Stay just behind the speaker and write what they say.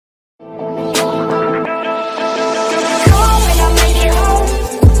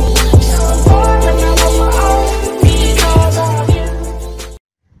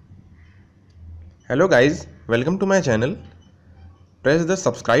Hello guys, welcome to my channel. Press the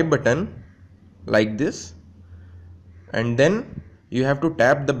subscribe button like this, and then you have to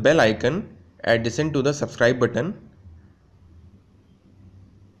tap the bell icon adjacent to the subscribe button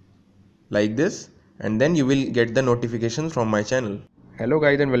like this, and then you will get the notifications from my channel. Hello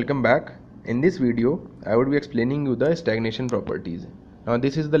guys and welcome back. In this video I would be explaining you the stagnation properties. Now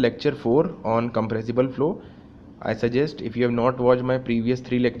this is the lecture 4 on compressible flow. I suggest if you have not watched my previous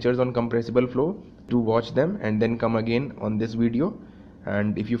 3 lectures on compressible flow to watch them and then come again on this video.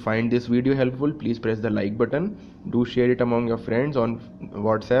 And if you find this video helpful, please press the like button. Do share it among your friends on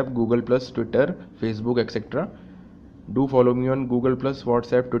WhatsApp, Google+, Twitter, Facebook, etc. Do follow me on Google+,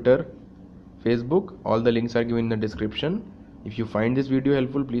 WhatsApp, Twitter, Facebook. All the links are given in the description. If you find this video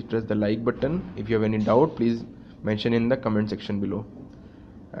helpful, please press the like button. If you have any doubt, please mention in the comment section below.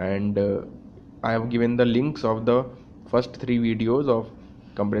 And I have given the links of the first 3 videos of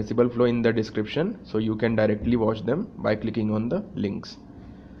compressible flow in the description, so you can directly watch them by clicking on the links.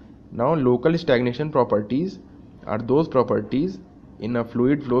 Now local stagnation properties are those properties in a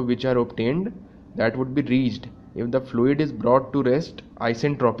fluid flow which are obtained that would be reached if the fluid is brought to rest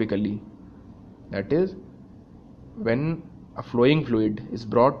isentropically. That is, when a flowing fluid is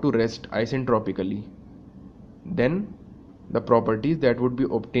brought to rest isentropically, then the properties that would be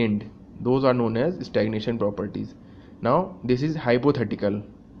obtained, those are known as stagnation properties. Now this is hypothetical.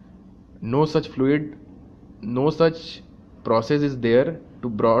 No such process is there to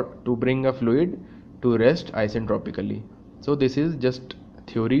bring a fluid to rest isentropically. So this is just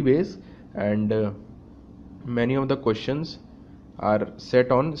theory base, and many of the questions are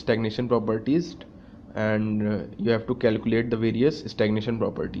set on stagnation properties, and you have to calculate the various stagnation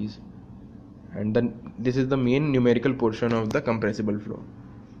properties. And then this is the main numerical portion of the compressible flow.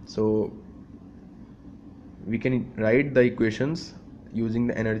 So we can write the equations using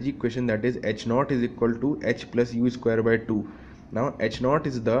the energy equation, that is H naught is equal to H plus U square by 2. Now H naught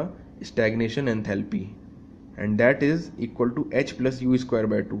is the stagnation enthalpy, and that is equal to H plus U square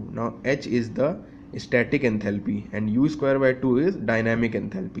by 2. Now H is the static enthalpy and U square by 2 is dynamic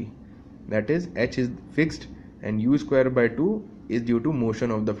enthalpy. That is, H is fixed and U square by 2 is due to motion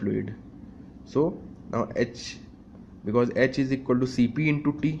of the fluid. So now H, because H is equal to Cp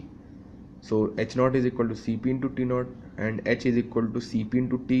into T, so H naught is equal to Cp into T naught, and H is equal to Cp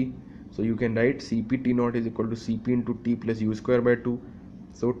into T. So you can write Cp T naught is equal to Cp into T plus U square by 2.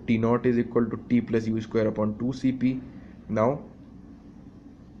 So T naught is equal to T plus U square upon 2 Cp. Now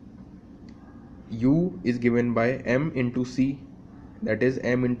U is given by M into C, that is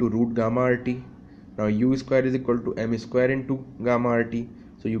M into root gamma RT. Now U square is equal to M square into gamma RT.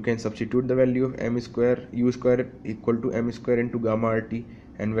 So you can substitute the value of M square, U square equal to M square into gamma RT,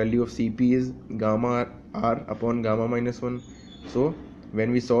 and value of Cp is gamma R upon gamma minus 1. So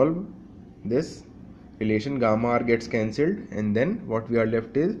when we solve this relation, gamma R gets cancelled, and then what we are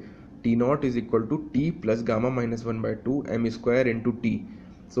left is T naught is equal to T plus gamma minus 1 by 2 M square into T.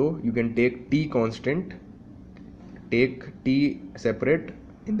 So you can take T constant, take T separate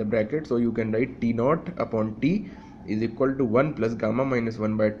in the bracket, so you can write T naught upon T is equal to 1 plus gamma minus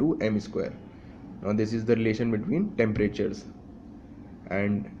 1 by 2 M square. Now this is the relation between temperatures.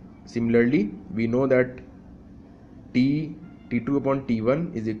 And similarly, we know that T2 upon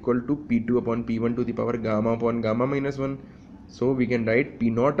T1 is equal to P2 upon P1 to the power gamma upon gamma minus 1. So we can write P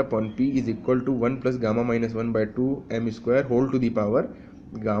naught upon P is equal to 1 plus gamma minus 1 by 2 M square whole to the power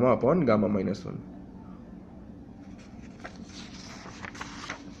gamma upon gamma minus 1.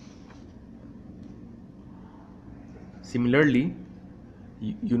 Similarly,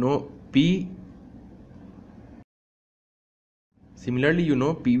 you know PV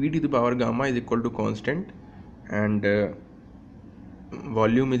to the power gamma is equal to constant, and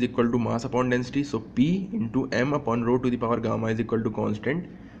volume is equal to mass upon density. So P into M upon rho to the power gamma is equal to constant.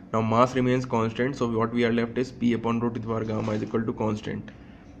 Now mass remains constant, so what we are left is P upon rho to the power gamma is equal to constant.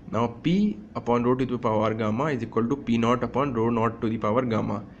 Now P upon rho to the power gamma is equal to P naught upon rho naught to the power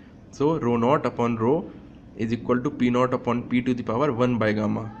gamma. So rho naught upon rho is equal to P naught upon P to the power 1 by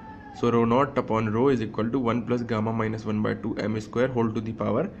gamma. So rho naught upon rho is equal to 1 plus gamma minus 1 by 2 M square whole to the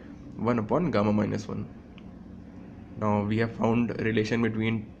power 1 upon gamma minus 1. Now we have found relation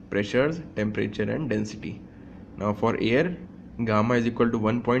between pressures, temperature and density. Now for air, gamma is equal to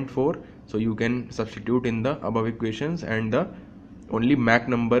 1.4, so you can substitute in the above equations, and the only Mach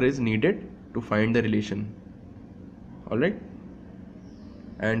number is needed to find the relation. Alright.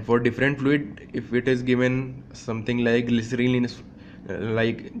 And for different fluid, if it is given something like glycerine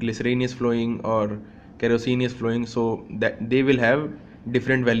is flowing or kerosene is flowing, so that they will have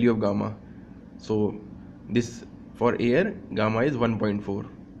different value of gamma. So this for air, gamma is 1.4.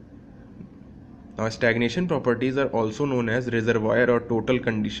 Now stagnation properties are also known as reservoir or total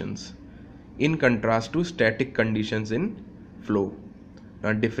conditions, in contrast to static conditions in flow.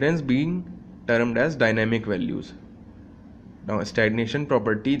 Now difference being termed as dynamic values. Now stagnation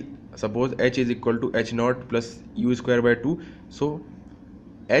property, suppose H is equal to H naught plus U square by 2. So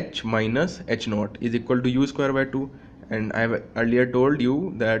H minus H naught is equal to U square by 2, and I have earlier told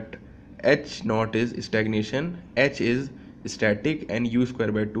you that H naught is stagnation, H is static, and U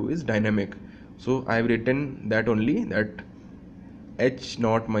square by 2 is dynamic. So I have written that only, that H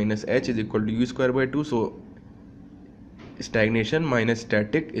naught minus H is equal to U square by 2. So stagnation minus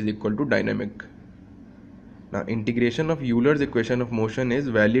static is equal to dynamic. Now integration of Euler's equation of motion is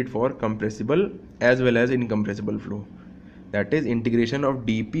valid for compressible as well as incompressible flow. That is, integration of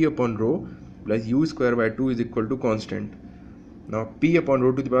dP upon rho plus U square by 2 is equal to constant. Now P upon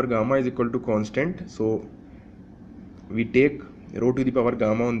rho to the power gamma is equal to constant. So we take rho to the power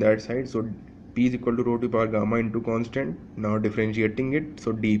gamma on that side. So P is equal to rho to the power gamma into constant. Now differentiating it.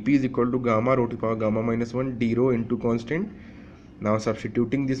 So dP is equal to gamma rho to the power gamma minus 1 d rho into constant. Now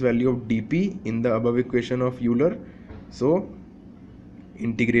substituting this value of dP in the above equation of Euler. So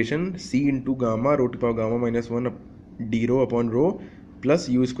integration C into gamma rho to the power gamma minus 1 d rho upon rho plus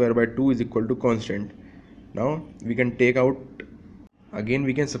U square by 2 is equal to constant. Now we can take out, again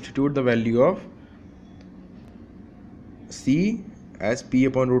we can substitute the value of C as P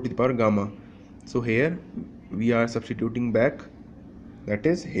upon rho to the power gamma. So here we are substituting back, that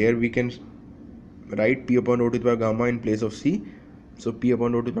is, here we can write P upon rho to the power gamma in place of C. So P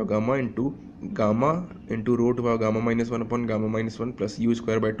upon rho to the power gamma into rho to the power gamma minus 1 upon gamma minus 1 plus U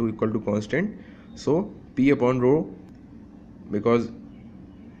square by 2 equal to constant. So P upon rho, because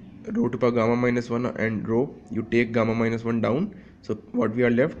rho to power gamma minus 1 and rho, you take gamma minus 1 down. So what we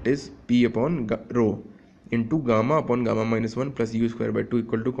are left is P upon rho into gamma upon gamma minus 1 plus U square by 2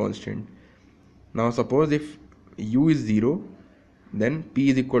 equal to constant. Now suppose if U is 0, then P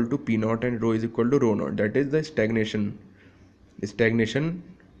is equal to P naught and rho is equal to rho naught. That is the stagnation. The stagnation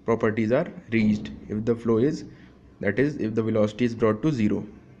properties are reached if the flow is, that is, if the velocity is brought to 0.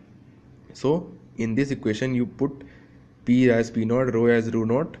 So in this equation you put P as P naught, rho as rho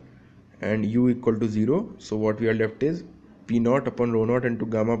naught, and U equal to 0. So what we are left is P naught upon rho naught into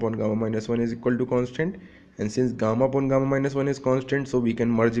gamma upon gamma minus 1 is equal to constant. And since gamma upon gamma minus 1 is constant, so we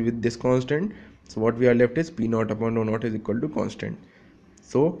can merge with this constant. So what we are left is P naught upon rho naught is equal to constant.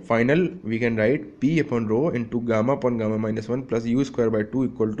 So final we can write P upon rho into gamma upon gamma minus 1 plus U square by 2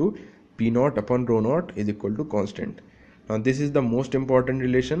 equal to P naught upon rho naught is equal to constant. Now this is the most important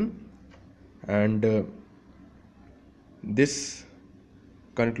relation, and this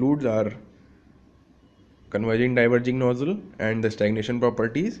concludes our converging diverging nozzle and the stagnation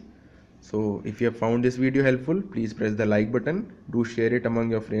properties. So if you have found this video helpful, please press the like button. Do share it among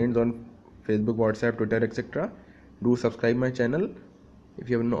your friends on Facebook, WhatsApp, Twitter, etc. Do subscribe my channel if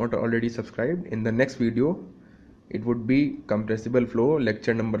you have not already subscribed. In the next video, it would be compressible flow,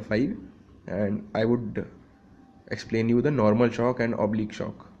 lecture number 5, and I would explain you the normal shock and oblique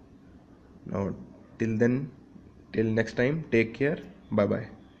shock. Now till then, till next time, take care. Bye bye.